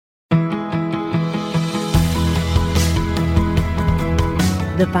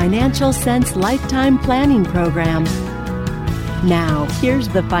the Financial Sense Lifetime Planning Program. Now, here's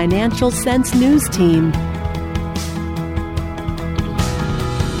the Financial Sense News Team.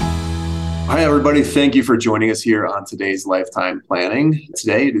 Hi, everybody. Thank you for joining us here on today's Lifetime Planning.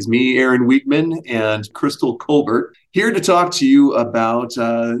 Today, it is me, Aaron Wiegman, and Crystal Colbert, here to talk to you about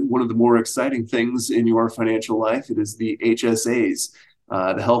one of the more exciting things in your financial life. It is the HSAs,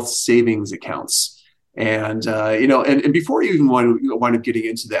 the health savings accounts. And, and before you even wind up getting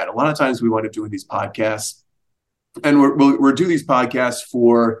into that, a lot of times we wind up doing these podcasts, and we're doing these podcasts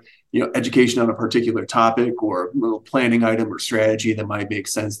for education on a particular topic or a little planning item or strategy that might make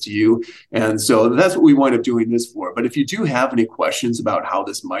sense to you. And so that's what we wind up doing this for. But if you do have any questions about how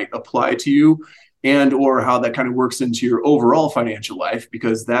this might apply to you and or how that kind of works into your overall financial life,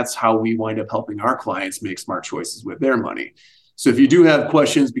 because that's how we wind up helping our clients make smart choices with their money. So if you do have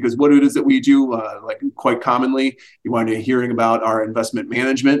questions, because what it is that we do, like quite commonly, you wind up hearing about our investment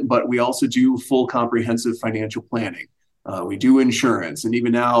management, but we also do full comprehensive financial planning. We do insurance, and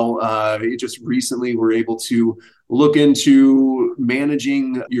even now, just recently, we're able to look into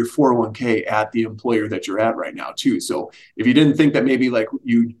managing your 401k at the employer that you're at right now, too. So if you didn't think that maybe like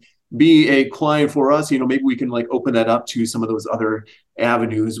you'd be a client for us, maybe we can like open that up to some of those other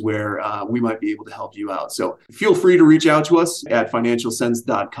avenues where we might be able to help you out. So feel free to reach out to us at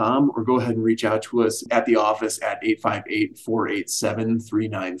financialsense.com or go ahead and reach out to us at the office at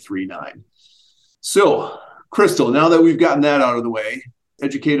 858-487-3939. So, Crystal, now that we've gotten that out of the way,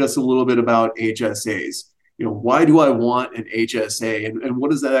 educate us a little bit about HSAs. Why do I want an HSA, and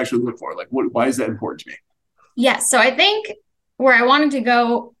what does that actually look for? Like, why is that important to me? Yes. So I think where I wanted to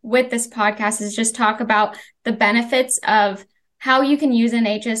go with this podcast is just talk about the benefits of how you can use an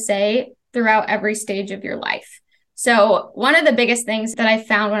HSA throughout every stage of your life. So one of the biggest things that I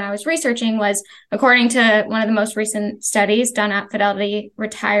found when I was researching was, according to one of the most recent studies done at Fidelity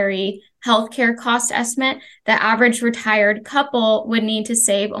Retiree Healthcare Cost Estimate, the average retired couple would need to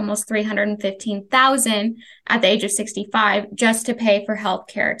save almost $315,000 at the age of 65 just to pay for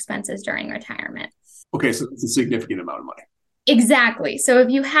healthcare expenses during retirement. Okay, so it's a significant amount of money. Exactly. So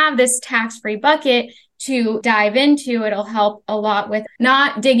if you have this tax-free bucket to dive into, it'll help a lot with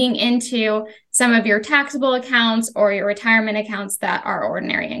not digging into some of your taxable accounts or your retirement accounts that are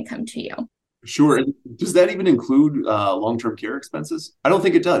ordinary income to you. Sure. And does that even include long-term care expenses? I don't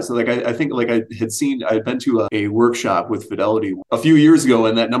think it does. So I think I had been to a workshop with Fidelity a few years ago,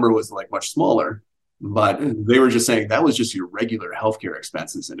 and that number was like much smaller. But they were just saying that was just your regular healthcare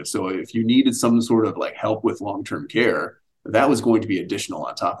expenses. And if you needed some sort of like help with long-term care, that was going to be additional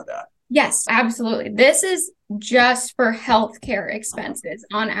on top of that. Yes, absolutely. This is just for healthcare expenses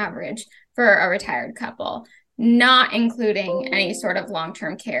on average for a retired couple, not including any sort of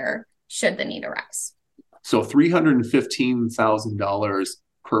long-term care should the need arise. So $315,000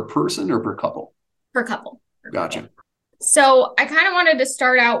 per person or per couple? Per couple. Gotcha. So I kind of wanted to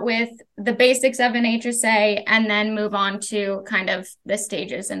start out with the basics of an HSA and then move on to kind of the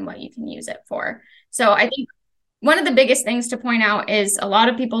stages and what you can use it for. So I think one of the biggest things to point out is a lot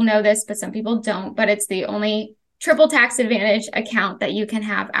of people know this, but some people don't, but it's the only triple tax advantage account that you can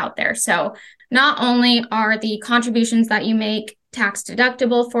have out there. So not only are the contributions that you make tax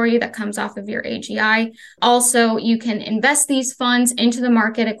deductible for you, that comes off of your AGI. Also, you can invest these funds into the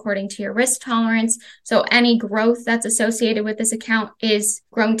market according to your risk tolerance. So any growth that's associated with this account is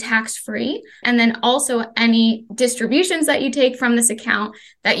grown tax-free. And then also any distributions that you take from this account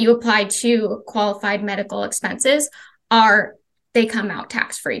that you apply to qualified medical expenses they come out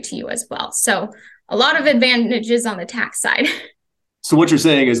tax-free to you as well. So a lot of advantages on the tax side. So what you're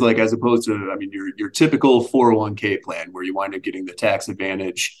saying is like, as opposed to, your typical 401k plan where you wind up getting the tax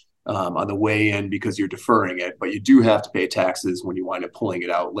advantage on the way in because you're deferring it, but you do have to pay taxes when you wind up pulling it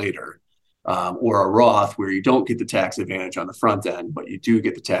out later. Or a Roth where you don't get the tax advantage on the front end, but you do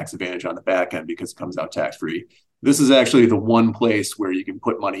get the tax advantage on the back end because it comes out tax-free. This is actually the one place where you can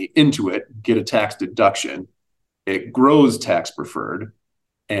put money into it, get a tax deduction. It grows tax preferred,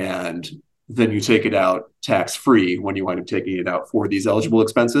 and then you take it out tax-free when you wind up taking it out for these eligible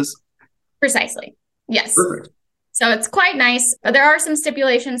expenses? Precisely. Yes. Perfect. So it's quite nice. There are some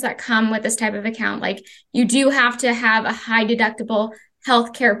stipulations that come with this type of account. Like you do have to have a high deductible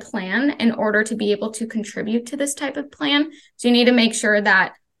healthcare plan in order to be able to contribute to this type of plan. So you need to make sure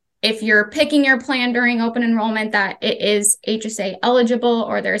that if you're picking your plan during open enrollment, that it is HSA eligible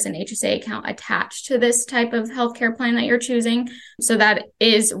or there's an HSA account attached to this type of healthcare plan that you're choosing. So that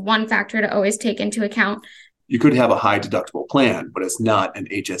is one factor to always take into account. You could have a high deductible plan, but it's not an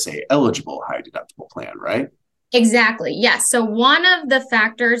HSA eligible high deductible plan, right? Exactly. Yes. So one of the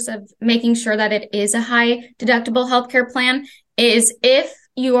factors of making sure that it is a high deductible healthcare plan is if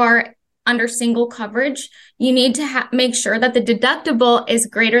you are under single coverage, you need to make sure that the deductible is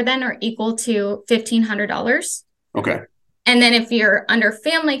greater than or equal to $1,500. Okay. And then if you're under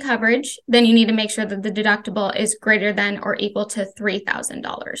family coverage, then you need to make sure that the deductible is greater than or equal to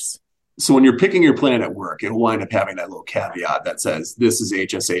 $3,000. So when you're picking your plan at work, it'll wind up having that little caveat that says this is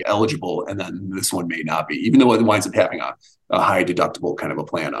HSA eligible, and then this one may not be, even though it winds up having a high deductible kind of a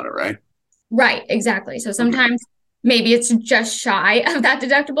plan on it, right? Right, exactly. So sometimes maybe it's just shy of that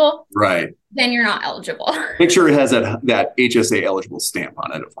deductible. Right. Then you're not eligible. Make sure it has that HSA eligible stamp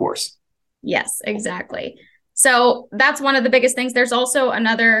on it, of course. Yes, exactly. So that's one of the biggest things. There's also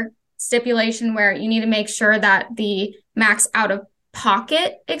another stipulation where you need to make sure that the max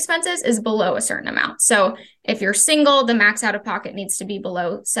out-of-pocket expenses is below a certain amount. So if you're single, the max out-of-pocket needs to be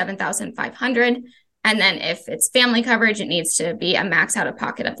below $7,500. And then if it's family coverage, it needs to be a max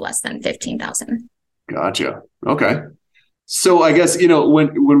out-of-pocket of less than $15,000. Gotcha. Okay. So I guess,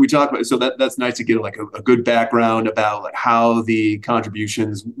 when we talk about, so that's nice to get like a good background about like how the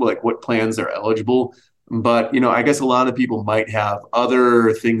contributions, like what plans are eligible. But, I guess a lot of people might have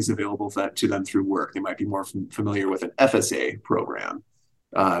other things available to them through work. They might be more familiar with an FSA program.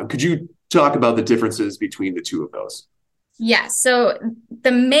 Could you talk about the differences between the two of those? Yes. So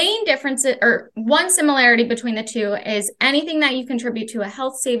the main difference, or one similarity between the two, is anything that you contribute to a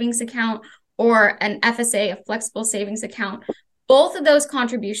health savings account or an FSA, a flexible savings account. Both of those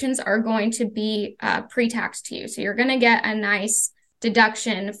contributions are going to be pre-tax to you. So you're going to get a nice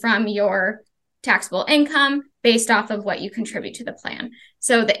deduction from your taxable income based off of what you contribute to the plan.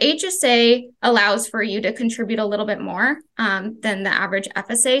 So the HSA allows for you to contribute a little bit more than the average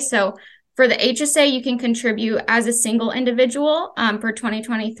FSA. So for the HSA, you can contribute as a single individual for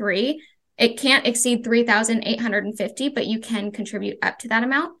 2023. It can't exceed $3,850, but you can contribute up to that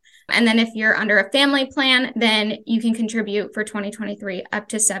amount. And then if you're under a family plan, then you can contribute for 2023 up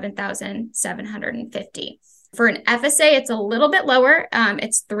to $7,750. For an FSA, it's a little bit lower.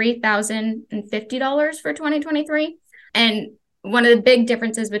 It's $3,050 for 2023. And one of the big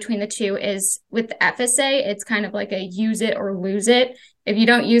differences between the two is with the FSA, it's kind of like a use it or lose it. If you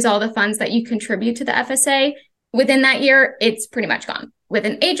don't use all the funds that you contribute to the FSA within that year, it's pretty much gone. With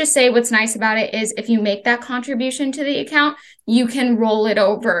an HSA, what's nice about it is if you make that contribution to the account, you can roll it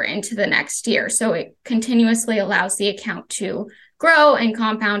over into the next year. So it continuously allows the account to grow and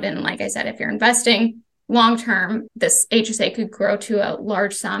compound. And like I said, if you're investing long-term, this HSA could grow to a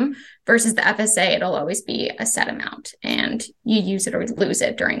large sum versus the FSA, it'll always be a set amount and you use it or lose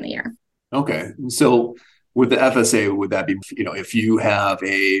it during the year. Okay. So with the FSA, would that be, if you have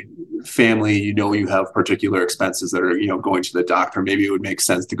a family, you have particular expenses that are, going to the doctor, maybe it would make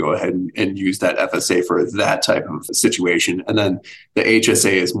sense to go ahead and use that FSA for that type of situation. And then the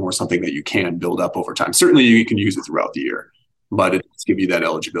HSA is more something that you can build up over time. Certainly you can use it throughout the year, but it does give you that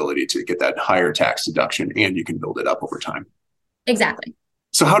eligibility to get that higher tax deduction and you can build it up over time. Exactly.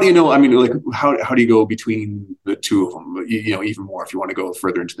 So how do you know, how do you go between the two of them, even more if you want to go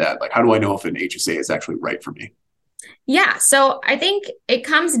further into that? Like, how do I know if an HSA is actually right for me? Yeah. So I think it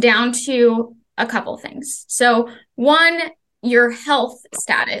comes down to a couple things. So one, your health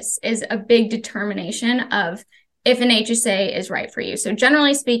status is a big determination of if an HSA is right for you. So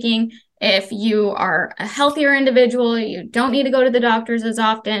generally speaking, if you are a healthier individual, you don't need to go to the doctors as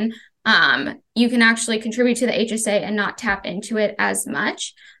often, you can actually contribute to the HSA and not tap into it as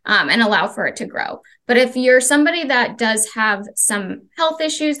much and allow for it to grow. But if you're somebody that does have some health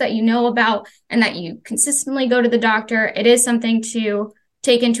issues that you know about and that you consistently go to the doctor, it is something to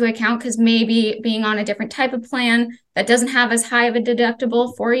take into account because maybe being on a different type of plan that doesn't have as high of a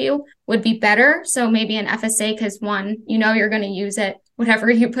deductible for you would be better. So maybe an FSA, because one, you're going to use it,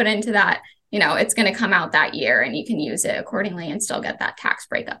 whatever you put into that, it's going to come out that year and you can use it accordingly and still get that tax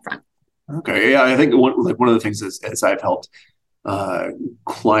break up front. Okay. Yeah. I think one of the things as I've helped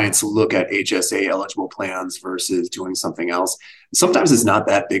clients look at HSA eligible plans versus doing something else, sometimes it's not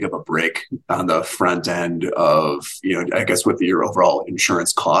that big of a break on the front end of, I guess with your overall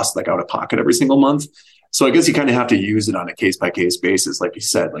insurance cost, like out of pocket every single month. So I guess you kind of have to use it on a case by case basis, like you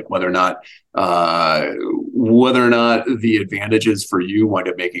said, like whether or not the advantages for you wind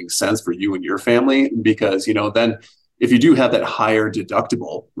up making sense for you and your family, because, then if you do have that higher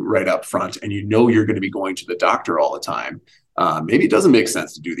deductible right up front and you're going to be going to the doctor all the time, maybe it doesn't make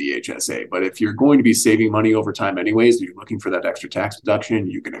sense to do the HSA. But if you're going to be saving money over time anyways, you're looking for that extra tax deduction,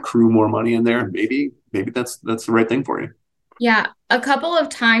 you can accrue more money in there, maybe that's the right thing for you. Yeah, a couple of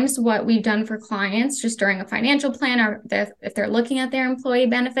times what we've done for clients just during a financial plan or if they're looking at their employee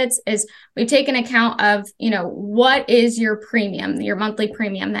benefits is we've taken account of, what is your premium, your monthly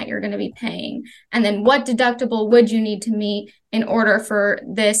premium that you're going to be paying? And then what deductible would you need to meet in order for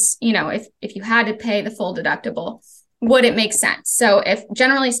this, if you had to pay the full deductible, would it make sense? So if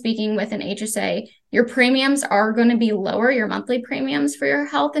generally speaking with an HSA, your premiums are going to be lower, your monthly premiums for your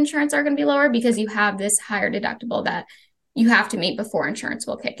health insurance are going to be lower because you have this higher deductible that you have to meet before insurance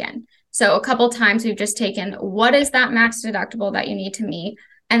will kick in. So a couple of times we've just taken what is that max deductible that you need to meet?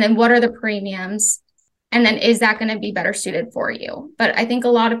 And then what are the premiums? And then is that going to be better suited for you? But I think a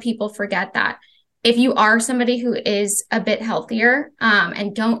lot of people forget that if you are somebody who is a bit healthier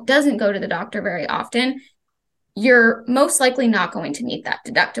and doesn't go to the doctor very often, you're most likely not going to meet that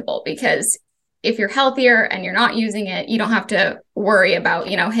deductible because if you're healthier and you're not using it, you don't have to worry about,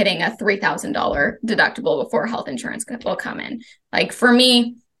 hitting a $3,000 deductible before health insurance will come in. Like for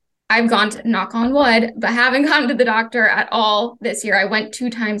me, I've gone to, knock on wood, but haven't gone to the doctor at all this year. I went 2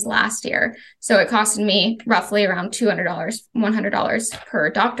 times last year. So it costed me roughly around $200, $100 per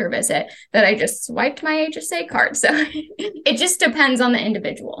doctor visit that I just swiped my HSA card. So it just depends on the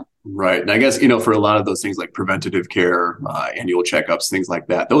individual. Right. And I guess, for a lot of those things like preventative care, annual checkups, things like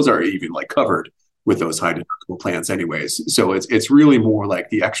that, those are even like covered with those high deductible plans anyways. So it's really more like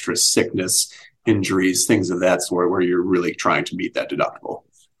the extra sickness, injuries, things of that sort where you're really trying to meet that deductible.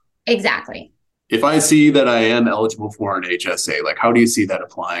 Exactly. If I see that I am eligible for an HSA, like how do you see that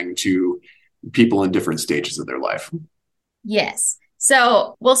applying to people in different stages of their life? Yes.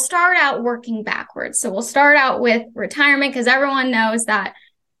 So we'll start out working backwards. So we'll start out with retirement because everyone knows that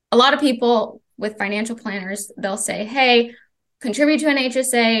a lot of people with financial planners, they'll say, hey, contribute to an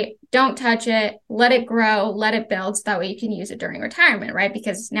HSA, don't touch it, let it grow, let it build so that way you can use it during retirement, right?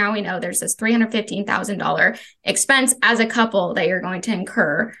 Because now we know there's this $315,000 expense as a couple that you're going to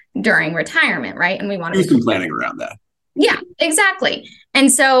incur during retirement, right? And we want to do some planning around that. Yeah, exactly.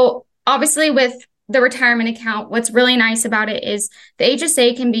 And so obviously with the retirement account, what's really nice about it is the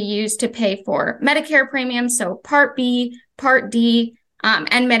HSA can be used to pay for Medicare premiums, so Part B, Part D,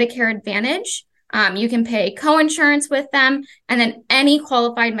 and Medicare Advantage. You can pay co-insurance with them, and then any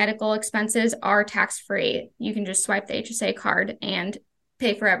qualified medical expenses are tax-free. You can just swipe the HSA card and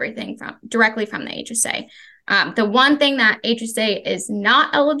pay for everything directly from the HSA. The one thing that HSA is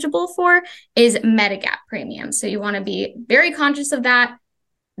not eligible for is Medigap premiums. So you want to be very conscious of that.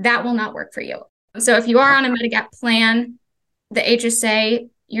 That will not work for you. So if you are on a Medigap plan, the HSA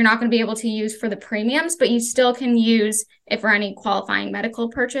you're not going to be able to use for the premiums, but you still can use it for any qualifying medical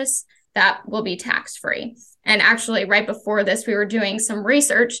purchase that will be tax-free. And actually, right before this, we were doing some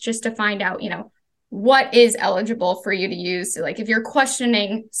research just to find out, what is eligible for you to use. So like if you're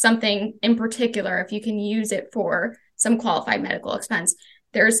questioning something in particular, if you can use it for some qualified medical expense,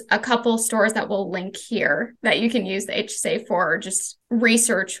 there's a couple stores that will link here that you can use the HSA for, or just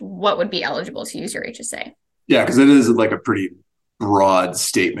research what would be eligible to use your HSA. Yeah, because it is like a pretty broad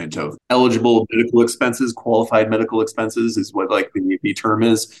statement of eligible medical expenses, qualified medical expenses is what like the term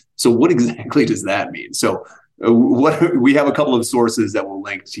is. So what exactly does that mean? So what we have a couple of sources that we'll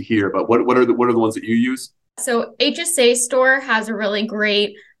link to here, but what are the ones that you use? So HSA Store has a really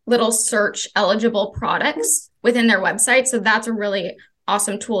great little search eligible products within their website. So that's a really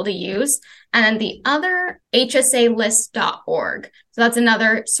awesome tool to use. And then the other, hsalist.org. So that's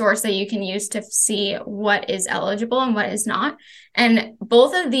another source that you can use to see what is eligible and what is not. And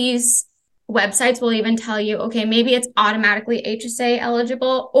both of these websites will even tell you, okay, maybe it's automatically HSA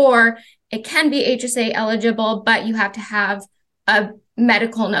eligible, or it can be HSA eligible, but you have to have a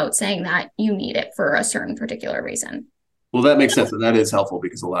medical note saying that you need it for a certain particular reason. Well, that makes sense. And that is helpful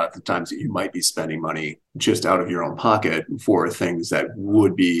because a lot of the times you might be spending money just out of your own pocket for things that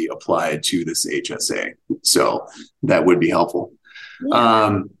would be applied to this HSA. So that would be helpful.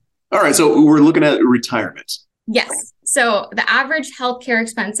 Yeah. All right. So we're looking at retirement. Yes. So the average healthcare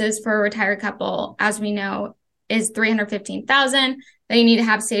expenses for a retired couple, as we know, is $315,000 that you need to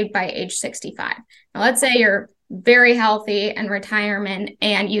have saved by age 65. Now, let's say you're very healthy in retirement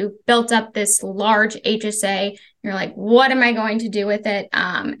and you built up this large HSA. You're like, what am I going to do with it?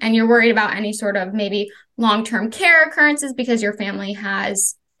 And you're worried about any sort of maybe long-term care occurrences because your family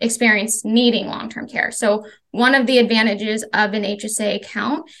has experienced needing long-term care. So one of the advantages of an HSA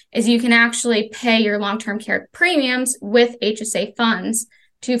account is you can actually pay your long-term care premiums with HSA funds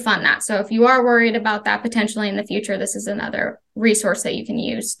to fund that. So if you are worried about that potentially in the future, this is another resource that you can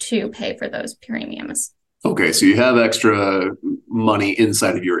use to pay for those premiums. Okay, so you have extra money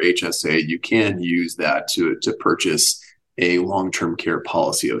inside of your HSA. You can use that to purchase a long-term care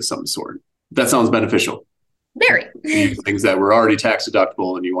policy of some sort. That sounds beneficial. Very. Things that were already tax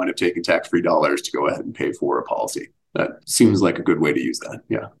deductible and you wind up taking tax-free dollars to go ahead and pay for a policy. That seems like a good way to use that.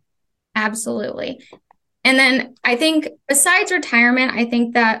 Yeah. Absolutely. And then I think besides retirement, I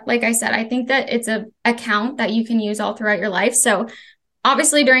think that, like I said, I think that it's an account that you can use all throughout your life. So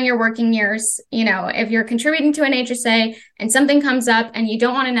obviously during your working years, if you're contributing to an HSA and something comes up and you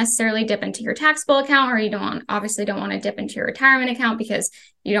don't want to necessarily dip into your taxable account, or you obviously don't want to dip into your retirement account because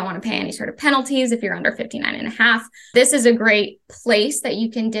you don't want to pay any sort of penalties if you're under 59 and a half, this is a great place that you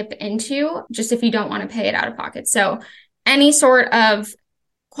can dip into just if you don't want to pay it out of pocket. So any sort of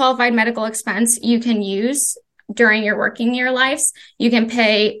qualified medical expense you can use during your working year lives. You can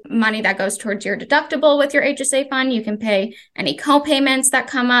pay money that goes towards your deductible with your HSA fund. You can pay any co-payments that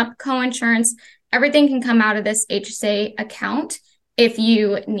come up, co-insurance. Everything can come out of this HSA account if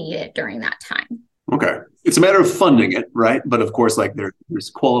you need it during that time. Okay. It's a matter of funding it, right? But of course, like there's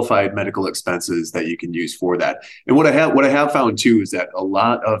qualified medical expenses that you can use for that. And what I have found too is that a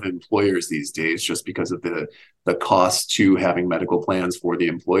lot of employers these days, just because of the cost to having medical plans for the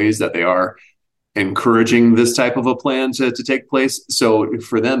employees, that they are encouraging this type of a plan to take place. So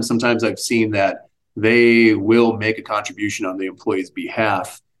for them, sometimes I've seen that they will make a contribution on the employee's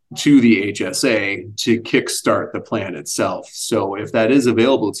behalf to the HSA to kickstart the plan itself. So if that is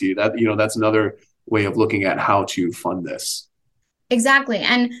available to you, that's another way of looking at how to fund this. Exactly.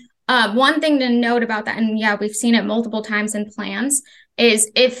 And one thing to note about that, and yeah, we've seen it multiple times in plans,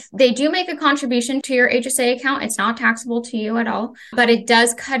 is if they do make a contribution to your HSA account, it's not taxable to you at all, but it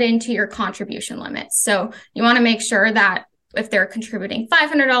does cut into your contribution limits. So you want to make sure that if they're contributing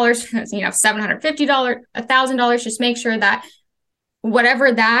 $500, $750, $1,000, just make sure that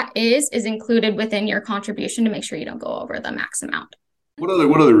whatever that is included within your contribution to make sure you don't go over the max amount. What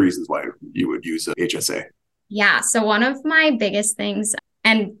other reasons why you would use a HSA? Yeah. So one of my biggest things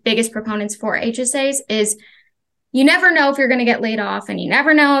and biggest proponents for HSAs is you never know if you're going to get laid off, and you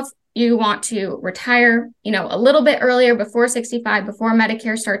never know if you want to retire, a little bit earlier, before 65, before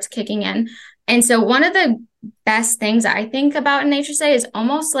Medicare starts kicking in. And so one of the best things I think about an HSA is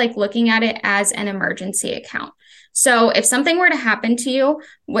almost like looking at it as an emergency account. So if something were to happen to you,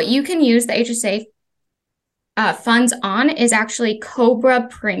 what you can use the HSA funds on is actually COBRA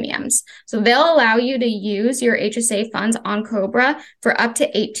premiums. So they'll allow you to use your HSA funds on COBRA for up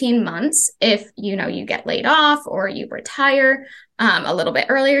to 18 months. If you get laid off or you retire a little bit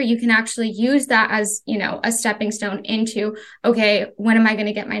earlier, you can actually use that as a stepping stone into, okay, when am I going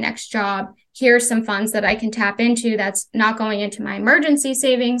to get my next job? Here's some funds that I can tap into that's not going into my emergency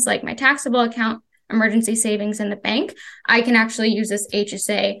savings, like my taxable account, emergency savings in the bank. I can actually use this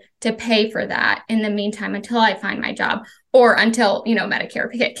HSA to pay for that in the meantime until I find my job, or until, Medicare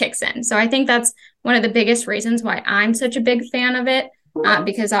kicks in. So I think that's one of the biggest reasons why I'm such a big fan of it,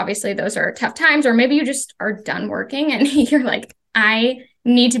 because obviously those are tough times, or maybe you just are done working and you're like, I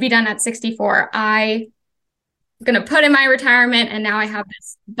need to be done at 64. I'm going to put in my retirement, and now I have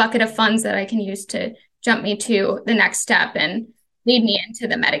this bucket of funds that I can use to jump me to the next step and lead me into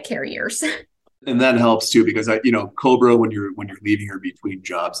the Medicare years. And that helps too, because COBRA, when you're leaving or between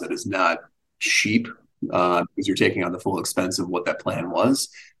jobs, that is not cheap, because you're taking on the full expense of what that plan was.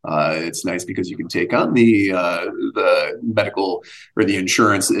 It's nice because you can take on the medical or the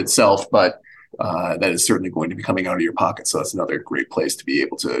insurance itself, but that is certainly going to be coming out of your pocket. So that's another great place to be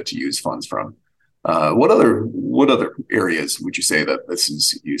able to use funds from. What other areas would you say that this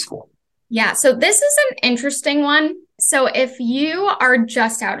is useful? Yeah, so this is an interesting one. So if you are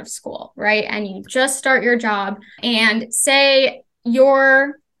just out of school, right, and you just start your job, and say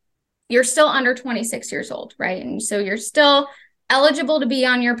you're still under 26 years old, right, and so you're still eligible to be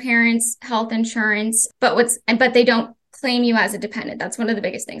on your parents' health insurance, but they don't claim you as a dependent. That's one of the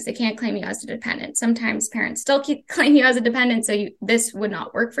biggest things. They can't claim you as a dependent. Sometimes parents still claim you as a dependent, so this would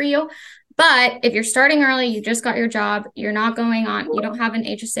not work for you. But if you're starting early, you just got your job, you're not going on, you don't have an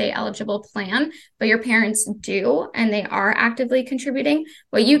HSA eligible plan, but your parents do, and they are actively contributing,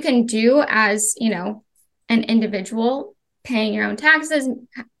 what you can do as, an individual paying your own taxes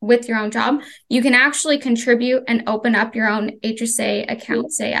with your own job, you can actually contribute and open up your own HSA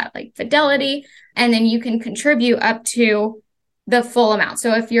account, say at like Fidelity, and then you can contribute up to the full amount.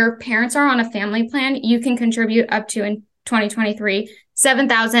 So if your parents are on a family plan, you can contribute up to, in 2023,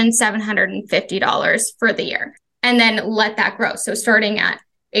 $7,750 for the year, and then let that grow. So starting at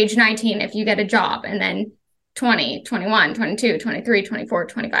age 19, if you get a job, and then 20, 21, 22, 23, 24,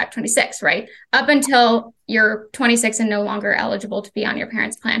 25, 26, right? Up until you're 26 and no longer eligible to be on your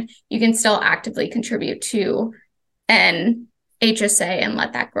parents' plan, you can still actively contribute to an HSA and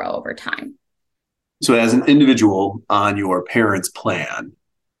let that grow over time. So as an individual on your parents' plan,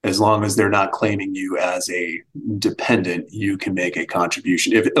 as long as they're not claiming you as a dependent, you can make a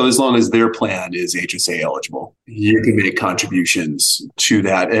contribution. As long as their plan is HSA eligible, you can make contributions to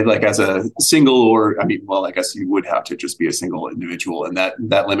that. And like as a single, or I guess you would have to just be a single individual, and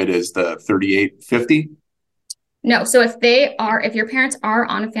that limit is the 3850. No, so if your parents are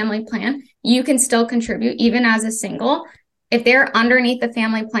on a family plan, you can still contribute even as a single. If they're underneath the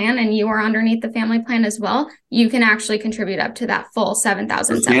family plan and you are underneath the family plan as well, you can actually contribute up to that full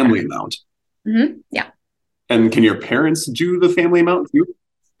 $7,000 family amount. Mm-hmm. Yeah. And can your parents do the family amount too?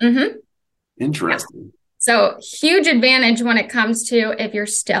 Mm-hmm. Interesting. Yeah. So huge advantage when it comes to if you're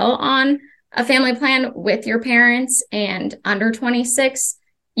still on a family plan with your parents and under 26,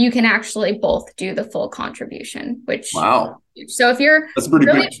 you can actually both do the full contribution, which wow. So if you're that's a pretty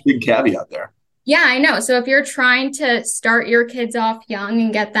big caveat there. Yeah, I know. So if you're trying to start your kids off young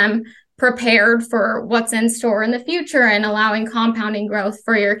and get them prepared for what's in store in the future and allowing compounding growth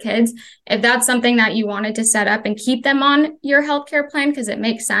for your kids, if that's something that you wanted to set up and keep them on your healthcare plan because it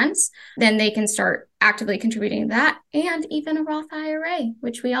makes sense, then they can start actively contributing to that, and even a Roth IRA,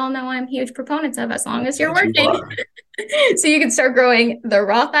 which we all know I'm huge proponents of as long as you're working. So you can start growing the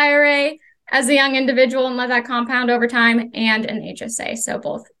Roth IRA as a young individual and let that compound over time, and an HSA. So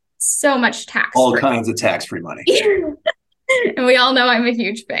both. So much tax. All kinds of tax-free money. And we all know I'm a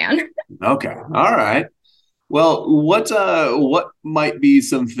huge fan. Okay. All right. Well, what might be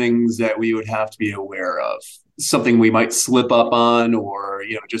some things that we would have to be aware of? Something we might slip up on, or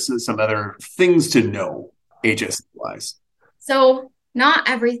just some other things to know HSA-wise? So not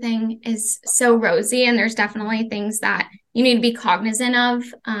everything is so rosy, and there's definitely things that you need to be cognizant of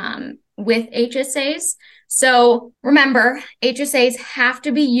with HSAs. So remember, HSAs have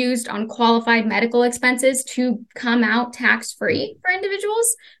to be used on qualified medical expenses to come out tax-free for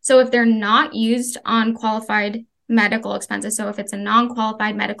individuals. So if they're not used on qualified medical expenses, so if it's a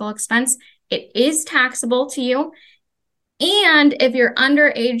non-qualified medical expense, it is taxable to you. And if you're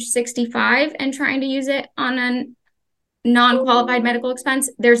under age 65 and trying to use it on a non-qualified medical expense,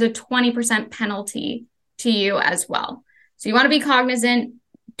 there's a 20% penalty to you as well. So you want to be cognizant.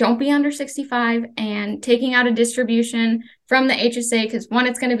 Don't be under 65 and taking out a distribution from the HSA, because one,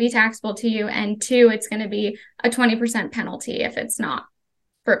 it's going to be taxable to you, and two, it's going to be a 20% penalty if it's not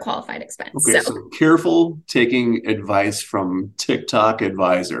for a qualified expense. Okay, so careful taking advice from TikTok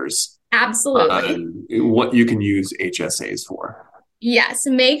advisors. Absolutely. On what you can use HSAs for. Yes,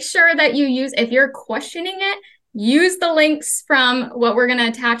 make sure that you use, if you're questioning it, use the links from what we're going to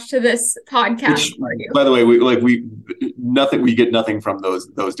attach to this podcast for you. By the way, we get nothing from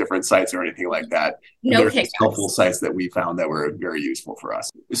those different sites or anything like that. No, they're helpful sites that we found that were very useful for us.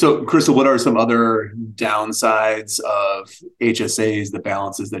 So, Crystal, what are some other downsides of HSAs, the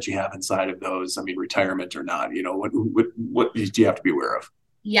balances that you have inside of those? Retirement or not, what do you have to be aware of?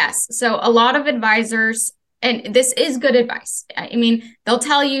 Yes. So a lot of advisors, and this is good advice. They'll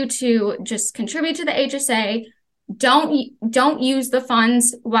tell you to just contribute to the HSA. Don't use the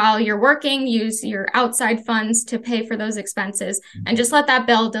funds while you're working. Use your outside funds to pay for those expenses, and just let that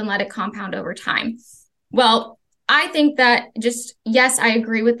build and let it compound over time. Well, I think that yes, I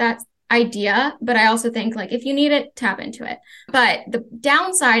agree with that idea, but I also think if you need it, tap into it. But the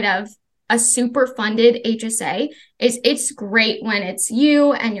downside of a super funded HSA is it's great when it's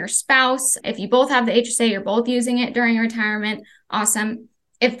you and your spouse. If you both have the HSA, you're both using it during retirement. Awesome.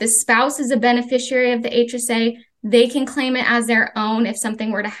 If the spouse is a beneficiary of the HSA, they can claim it as their own if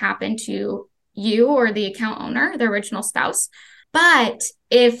something were to happen to you or the account owner, the original spouse. But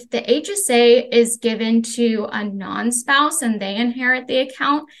if the HSA is given to a non-spouse and they inherit the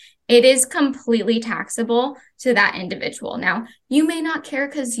account, it is completely taxable to that individual. Now, you may not care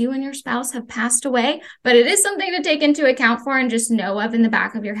because you and your spouse have passed away, but it is something to take into account for, and just know of in the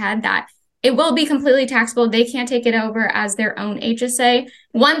back of your head that it will be completely taxable. They can't take it over as their own HSA.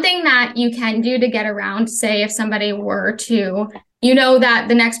 One thing that you can do to get around, say if somebody were to, that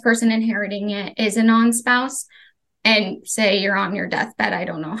the next person inheriting it is a non-spouse, and say you're on your deathbed, I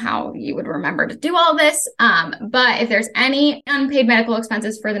don't know how you would remember to do all this. But if there's any unpaid medical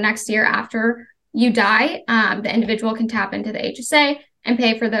expenses for the next year after you die, the individual can tap into the HSA and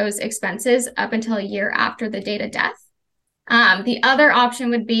pay for those expenses up until a year after the date of death. The other option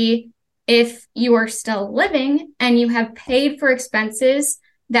would be if you are still living and you have paid for expenses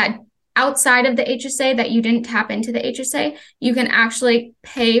that outside of the HSA that you didn't tap into the HSA, you can actually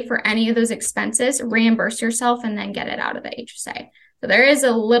pay for any of those expenses, reimburse yourself, and then get it out of the HSA. So there is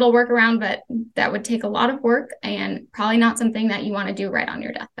a little workaround, but that would take a lot of work and probably not something that you want to do right on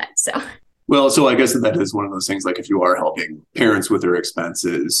your deathbed. So Well, so I guess that is one of those things, like if you are helping parents with their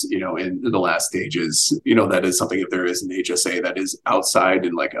expenses, in the last stages, that is something, if there is an HSA that is outside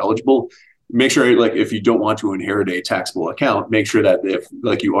and like eligible, make sure, like, if you don't want to inherit a taxable account, make sure that if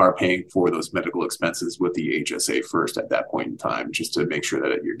like you are paying for those medical expenses with the HSA first at that point in time, just to make sure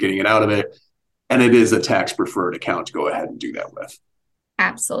that you're getting it out of it. And it is a tax preferred account to go ahead and do that with.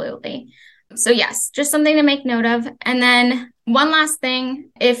 Absolutely. So yes, just something to make note of. And then one last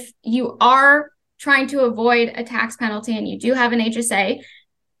thing, if you are trying to avoid a tax penalty and you do have an HSA,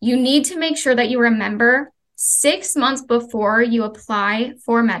 you need to make sure that you remember 6 months before you apply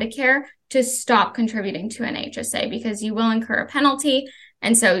for Medicare to stop contributing to an HSA, because you will incur a penalty.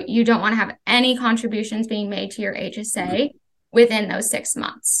 And so you don't want to have any contributions being made to your HSA within those 6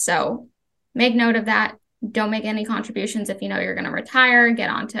 months. So make note of that. Don't make any contributions if you know you're going to retire, get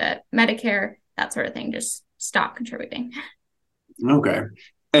onto Medicare, that sort of thing. Just stop contributing. Okay.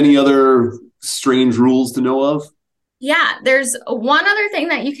 Any other strange rules to know of? Yeah, there's one other thing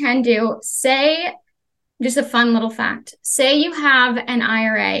that you can do. Say, just a fun little fact. Say you have an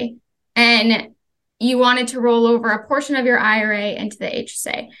IRA and you wanted to roll over a portion of your IRA into the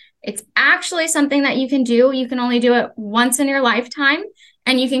HSA. It's actually something that you can do. You can only do it once in your lifetime,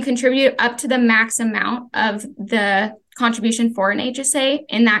 and you can contribute up to the max amount of the contribution for an HSA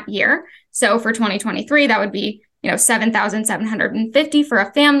in that year. So for 2023, that would be, $7,750 for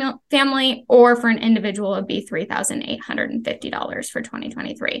a family, or for an individual, it would be $3,850 for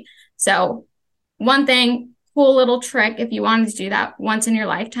 2023. So one thing, cool little trick, if you wanted to do that once in your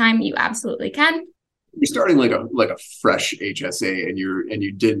lifetime, you absolutely can. You're starting like a fresh HSA, and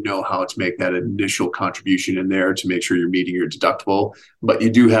you didn't know how to make that initial contribution in there to make sure you're meeting your deductible, but you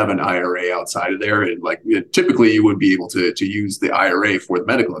do have an IRA outside of there, and typically you would be able to use the IRA for the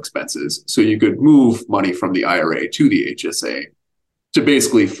medical expenses, so you could move money from the IRA to the HSA to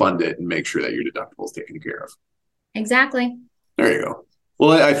basically fund it and make sure that your deductible is taken care of. Exactly. There you go.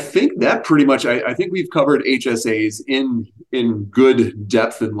 Well, I think that pretty much, I think we've covered HSAs in good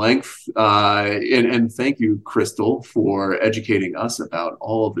depth and length. And thank you, Crystal, for educating us about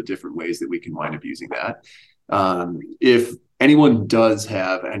all of the different ways that we can wind up using that. If anyone does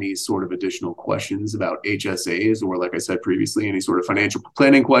have any sort of additional questions about HSAs, or like I said previously, any sort of financial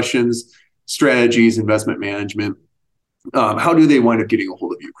planning questions, strategies, investment management, how do they wind up getting a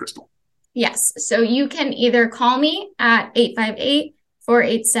hold of you, Crystal? Yes. So you can either call me at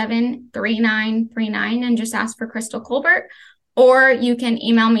 858-487-3939 and just ask for Crystal Colbert, or you can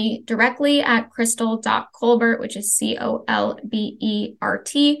email me directly at crystal.colbert, which is COLBERT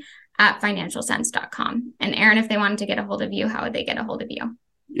 @financialsense.com. And Aaron, if they wanted to get a hold of you, how would they get a hold of you?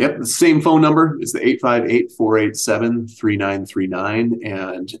 Yep, the same phone number is the 858-487-3939.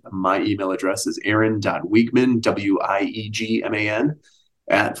 And my email address is aaron.wiegman, WIEGMAN,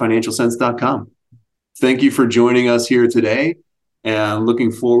 @financialsense.com. Thank you for joining us here today, and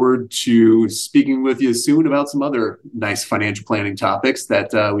looking forward to speaking with you soon about some other nice financial planning topics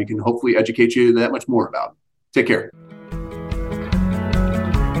that we can hopefully educate you that much more about. Take care.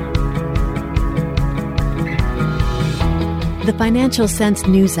 The Financial Sense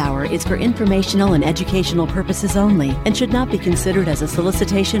News Hour is for informational and educational purposes only and should not be considered as a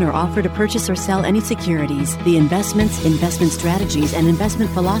solicitation or offer to purchase or sell any securities. The investments, investment strategies, and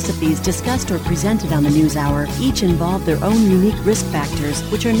investment philosophies discussed or presented on the News Hour each involve their own unique risk factors,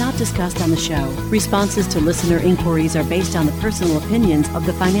 which are not discussed on the show. Responses to listener inquiries are based on the personal opinions of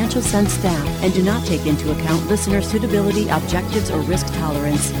the Financial Sense staff and do not take into account listener suitability, objectives, or risk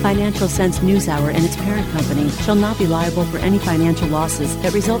tolerance. Financial Sense News Hour and its parent company shall not be liable for any financial losses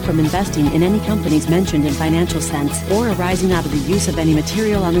that result from investing in any companies mentioned in Financial Sense or arising out of the use of any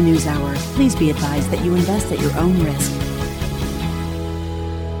material on the News Hour. Please be advised that you invest at your own risk.